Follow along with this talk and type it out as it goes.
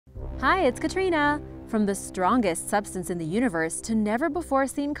Hi, it's Katrina! From the strongest substance in the universe to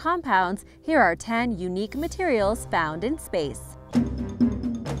never-before-seen compounds, here are 10 unique materials found in space.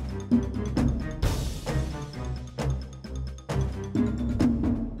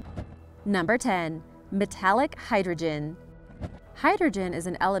 Number 10. Metallic hydrogen. Hydrogen is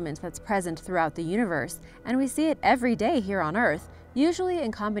an element that's present throughout the universe, and we see it every day here on Earth, usually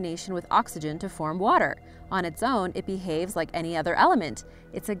in combination with oxygen to form water. On its own, it behaves like any other element.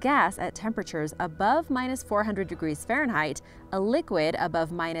 It's a gas at temperatures above -400 degrees Fahrenheit, a liquid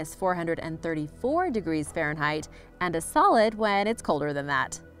above -434 degrees Fahrenheit, and a solid when it's colder than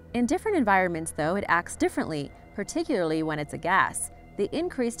that. In different environments, though, it acts differently, particularly when it's a gas. The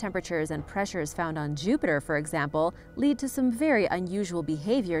increased temperatures and pressures found on Jupiter, for example, lead to some very unusual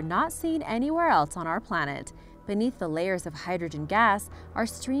behavior not seen anywhere else on our planet. Beneath the layers of hydrogen gas are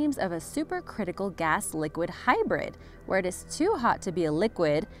streams of a supercritical gas-liquid hybrid, where it is too hot to be a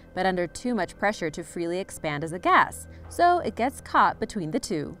liquid, but under too much pressure to freely expand as a gas, so it gets caught between the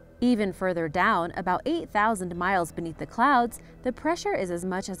two. Even further down, about 8,000 miles beneath the clouds, the pressure is as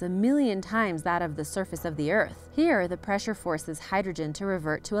much as 1,000,000 times that of the surface of the Earth. Here, the pressure forces hydrogen to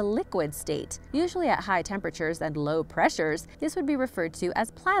revert to a liquid state. Usually at high temperatures and low pressures, this would be referred to as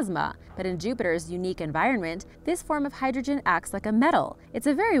plasma, but in Jupiter's unique environment, this form of hydrogen acts like a metal. It's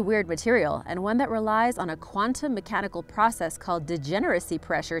a very weird material, and one that relies on a quantum mechanical process called degeneracy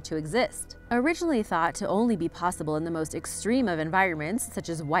pressure to exist. Originally thought to only be possible in the most extreme of environments, such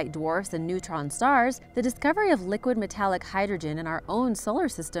as white dwarfs and neutron stars, the discovery of liquid metallic hydrogen in our own solar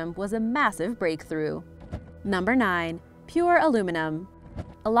system was a massive breakthrough. Number 9. Pure aluminum.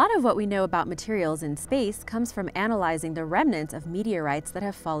 A lot of what we know about materials in space comes from analyzing the remnants of meteorites that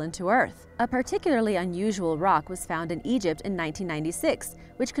have fallen to Earth. A particularly unusual rock was found in Egypt in 1996,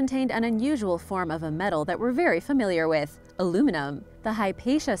 which contained an unusual form of a metal that we're very familiar with, aluminum. The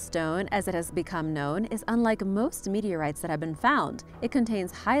Hypatia stone, as it has become known, is unlike most meteorites that have been found. It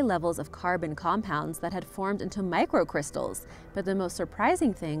contains high levels of carbon compounds that had formed into microcrystals, but the most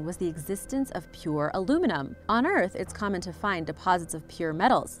surprising thing was the existence of pure aluminum. On Earth, it's common to find deposits of pure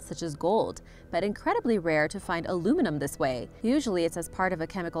metals, such as gold, but incredibly rare to find aluminum this way. Usually it's as part of a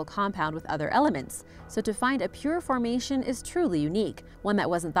chemical compound with other elements, so to find a pure formation is truly unique, one that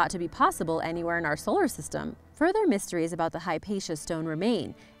wasn't thought to be possible anywhere in our solar system. Further mysteries about the Hypatia stone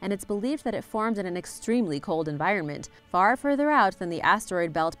remain, and it's believed that it formed in an extremely cold environment, far further out than the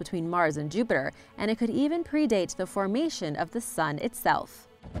asteroid belt between Mars and Jupiter, and it could even predate the formation of the Sun itself.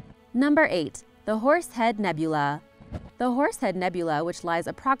 Number 8. The Horsehead Nebula. The Horsehead Nebula, which lies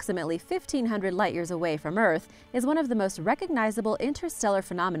approximately 1,500 light-years away from Earth, is one of the most recognizable interstellar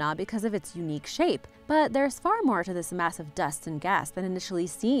phenomena because of its unique shape. But there's far more to this mass of dust and gas than initially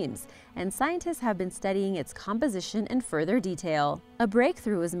seems, and scientists have been studying its composition in further detail. A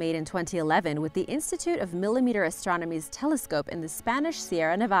breakthrough was made in 2011 with the Institute of Millimeter Astronomy's telescope in the Spanish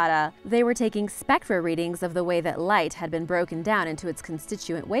Sierra Nevada. They were taking spectra readings of the way that light had been broken down into its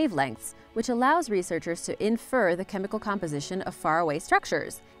constituent wavelengths, which allows researchers to infer the chemical composition of faraway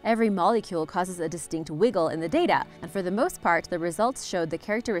structures. Every molecule causes a distinct wiggle in the data, and for the most part, the results showed the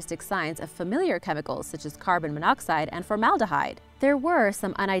characteristic signs of familiar chemicals such as carbon monoxide and formaldehyde. There were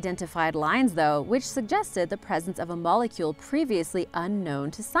some unidentified lines, though, which suggested the presence of a molecule previously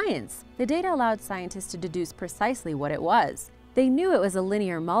unknown to science. The data allowed scientists to deduce precisely what it was. They knew it was a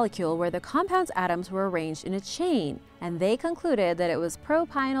linear molecule where the compound's atoms were arranged in a chain, and they concluded that it was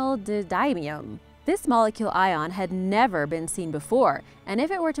propynyl didymium. This molecule ion had never been seen before, and if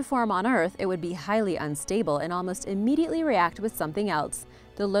it were to form on Earth, it would be highly unstable and almost immediately react with something else.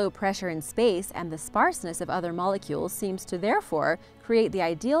 The low pressure in space and the sparseness of other molecules seems to therefore create the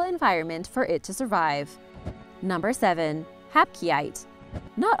ideal environment for it to survive. Number 7. Hapkeite.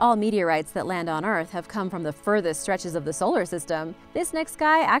 Not all meteorites that land on Earth have come from the furthest stretches of the solar system. This next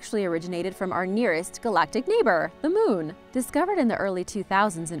guy actually originated from our nearest galactic neighbor, the Moon. Discovered in the early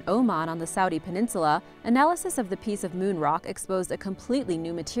 2000s in Oman on the Saudi Peninsula, analysis of the piece of moon rock exposed a completely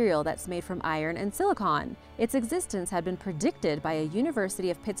new material that's made from iron and silicon. Its existence had been predicted by a University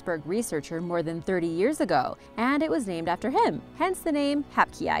of Pittsburgh researcher more than 30 years ago, and it was named after him, hence the name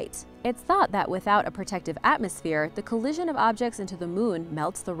Hapkeite. It's thought that without a protective atmosphere, the collision of objects into the moon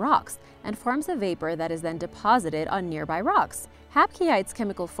melts the rocks and forms a vapor that is then deposited on nearby rocks. Hapkeite's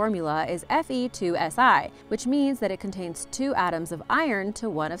chemical formula is Fe2Si, which means that it contains 2 atoms of iron to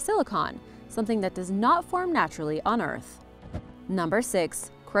 1 of silicon, something that does not form naturally on Earth. Number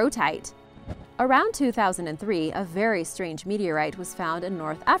 6. Crotite. Around 2003, a very strange meteorite was found in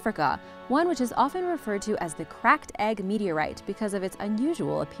North Africa, one which is often referred to as the cracked egg meteorite because of its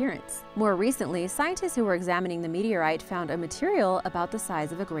unusual appearance. More recently, scientists who were examining the meteorite found a material about the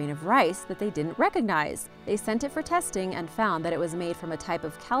size of a grain of rice that they didn't recognize. They sent it for testing and found that it was made from a type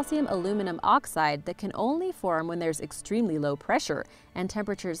of calcium aluminum oxide that can only form when there's extremely low pressure and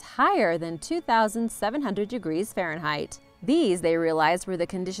temperatures higher than 2,700 degrees Fahrenheit. These, they realized, were the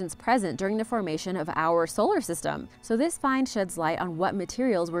conditions present during the formation of our solar system, so this find sheds light on what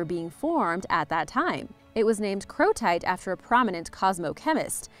materials were being formed at that time. It was named Hapkeite after a prominent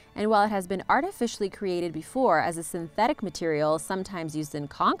cosmochemist, and while it has been artificially created before as a synthetic material sometimes used in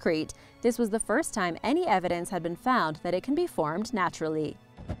concrete, this was the first time any evidence had been found that it can be formed naturally.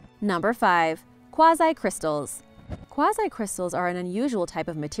 Number 5. Quasicrystals. Quasicrystals are an unusual type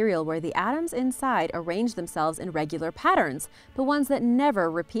of material where the atoms inside arrange themselves in regular patterns, but ones that never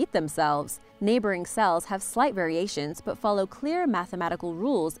repeat themselves. Neighboring cells have slight variations but follow clear mathematical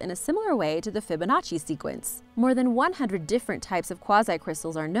rules in a similar way to the Fibonacci sequence. More than 100 different types of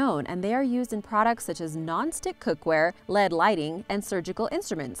quasicrystals are known, and they are used in products such as non-stick cookware, LED lighting, and surgical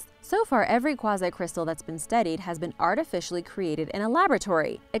instruments. So far, every quasicrystal that's been studied has been artificially created in a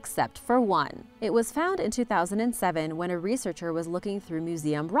laboratory, except for one. It was found in 2007 when a researcher was looking through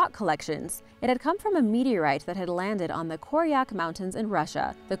museum rock collections. It had come from a meteorite that had landed on the Koryak Mountains in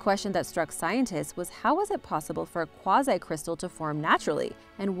Russia. The question that struck scientists was, how was it possible for a quasicrystal to form naturally,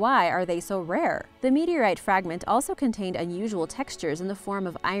 and why are they so rare? The meteorite fragment also contained unusual textures in the form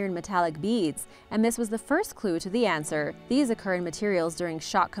of iron metallic beads, and this was the first clue to the answer. These occur in materials during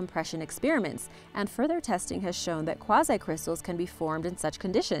shock compression experiments, and further testing has shown that quasicrystals can be formed in such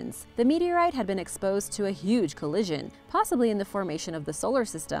conditions. The meteorite had been exposed to a huge collision, possibly in the formation of the solar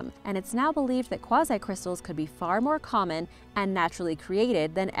system, and it's now believed that quasicrystals could be far more common and naturally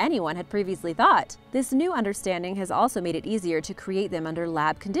created than anyone had previously thought. This new understanding has also made it easier to create them under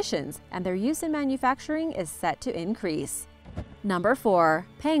lab conditions, and their use in manufacturing is set to increase. Number 4.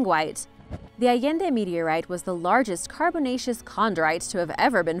 Panguite. The Allende meteorite was the largest carbonaceous chondrite to have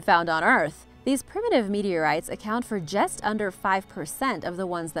ever been found on Earth. These primitive meteorites account for just under 5% of the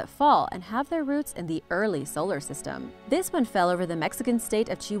ones that fall and have their roots in the early solar system. This one fell over the Mexican state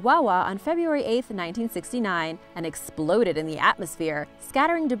of Chihuahua on February 8, 1969, and exploded in the atmosphere,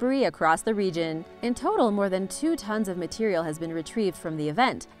 scattering debris across the region. In total, more than 2 tons of material has been retrieved from the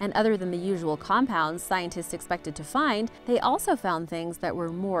event, and other than the usual compounds scientists expected to find, they also found things that were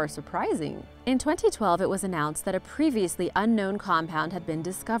more surprising. In 2012, it was announced that a previously unknown compound had been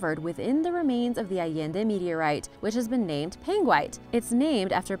discovered within the remains of the Allende meteorite, which has been named Panguite. It's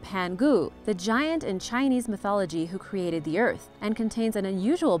named after Pangu, the giant in Chinese mythology who created the Earth, and contains an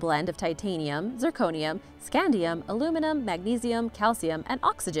unusual blend of titanium, zirconium, scandium, aluminum, magnesium, calcium, and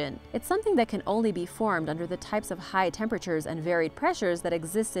oxygen. It's something that can only be formed under the types of high temperatures and varied pressures that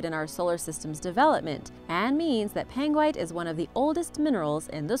existed in our solar system's development, and means that Panguite is one of the oldest minerals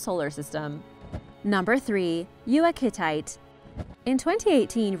in the solar system. Number 3. Uakitite. In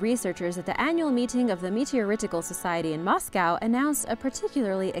 2018, researchers at the annual meeting of the Meteoritical Society in Moscow announced a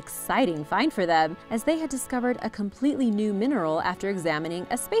particularly exciting find for them, as they had discovered a completely new mineral after examining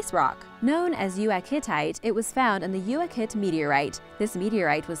a space rock. Known as Uakitite, it was found in the Uakitite meteorite. This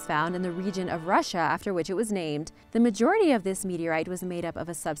meteorite was found in the region of Russia after which it was named. The majority of this meteorite was made up of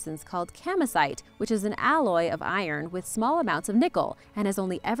a substance called kamacite, which is an alloy of iron with small amounts of nickel, and has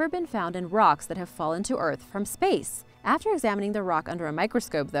only ever been found in rocks that have fallen to Earth from space. After examining the rock under a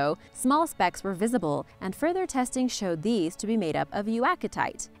microscope, though, small specks were visible, and further testing showed these to be made up of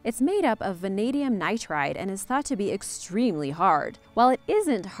Uakitite. It's made up of vanadium nitride and is thought to be extremely hard. While it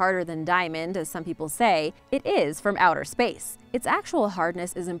isn't harder than diamond, as some people say, it is from outer space. Its actual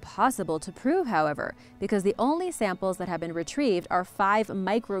hardness is impossible to prove, however, because the only samples that have been retrieved are 5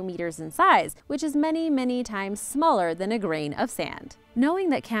 micrometers in size, which is many, many times smaller than a grain of sand. Knowing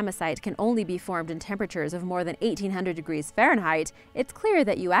that kamacite can only be formed in temperatures of more than 1800 degrees Fahrenheit, it's clear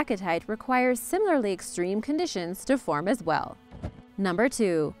that Uakitite requires similarly extreme conditions to form as well. Number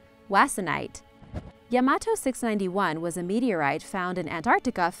 2. Wassonite. Yamato 691 was a meteorite found in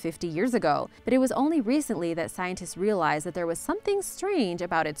Antarctica 50 years ago, but it was only recently that scientists realized that there was something strange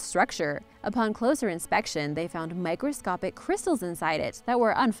about its structure. Upon closer inspection, they found microscopic crystals inside it that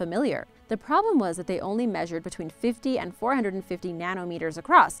were unfamiliar. The problem was that they only measured between 50 and 450 nanometers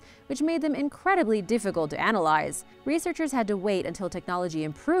across, which made them incredibly difficult to analyze. Researchers had to wait until technology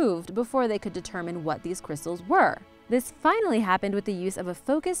improved before they could determine what these crystals were. This finally happened with the use of a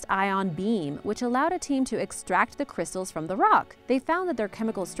focused ion beam, which allowed a team to extract the crystals from the rock. They found that their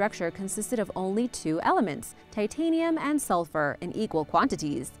chemical structure consisted of only two elements, titanium and sulfur, in equal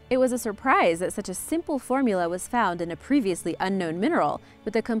quantities. It was a surprise that such a simple formula was found in a previously unknown mineral,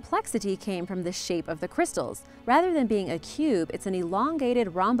 but the complexity came from the shape of the crystals. Rather than being a cube, it's an elongated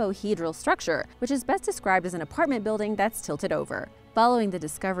rhombohedral structure, which is best described as an apartment building that's tilted over. Following the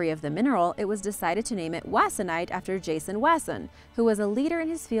discovery of the mineral, it was decided to name it Wassonite after Jason Wasson, who was a leader in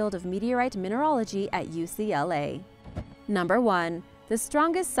his field of meteorite mineralogy at UCLA. Number 1. The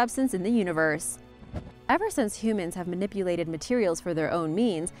strongest substance in the universe. Ever since humans have manipulated materials for their own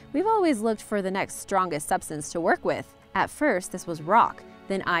means, we've always looked for the next strongest substance to work with. At first, this was rock,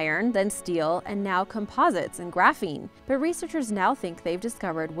 then iron, then steel, and now composites and graphene. But researchers now think they've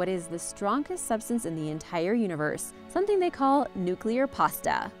discovered what is the strongest substance in the entire universe, something they call nuclear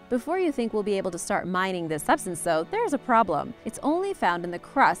pasta. Before you think we'll be able to start mining this substance, though, there's a problem. It's only found in the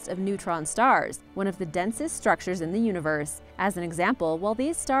crust of neutron stars, one of the densest structures in the universe. As an example, while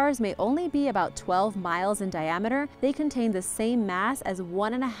these stars may only be about 12 miles in diameter, they contain the same mass as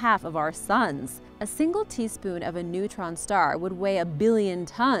 1.5 of our suns. A single teaspoon of a neutron star would weigh 1 billion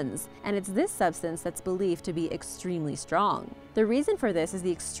tons, and it's this substance that's believed to be extremely strong. The reason for this is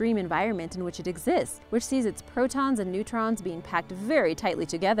the extreme environment in which it exists, which sees its protons and neutrons being packed very tightly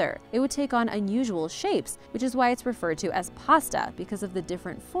together. It would take on unusual shapes, which is why it's referred to as pasta, because of the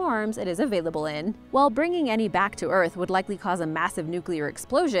different forms it is available in. While bringing any back to Earth would likely cause a massive nuclear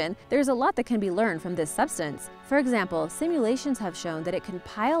explosion, there's a lot that can be learned from this substance. For example, simulations have shown that it can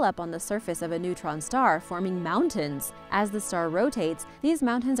pile up on the surface of a neutron star, forming mountains. As the star rotates, these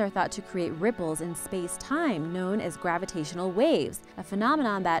mountains are thought to create ripples in space-time known as gravitational waves, a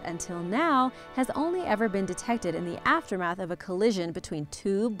phenomenon that, until now, has only ever been detected in the aftermath of a collision between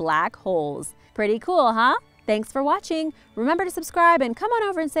two black holes. Pretty cool, huh? Thanks for watching. Remember to subscribe and come on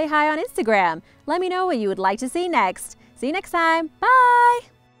over and say hi on Instagram. Let me know what you would like to see next. See you next time.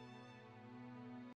 Bye!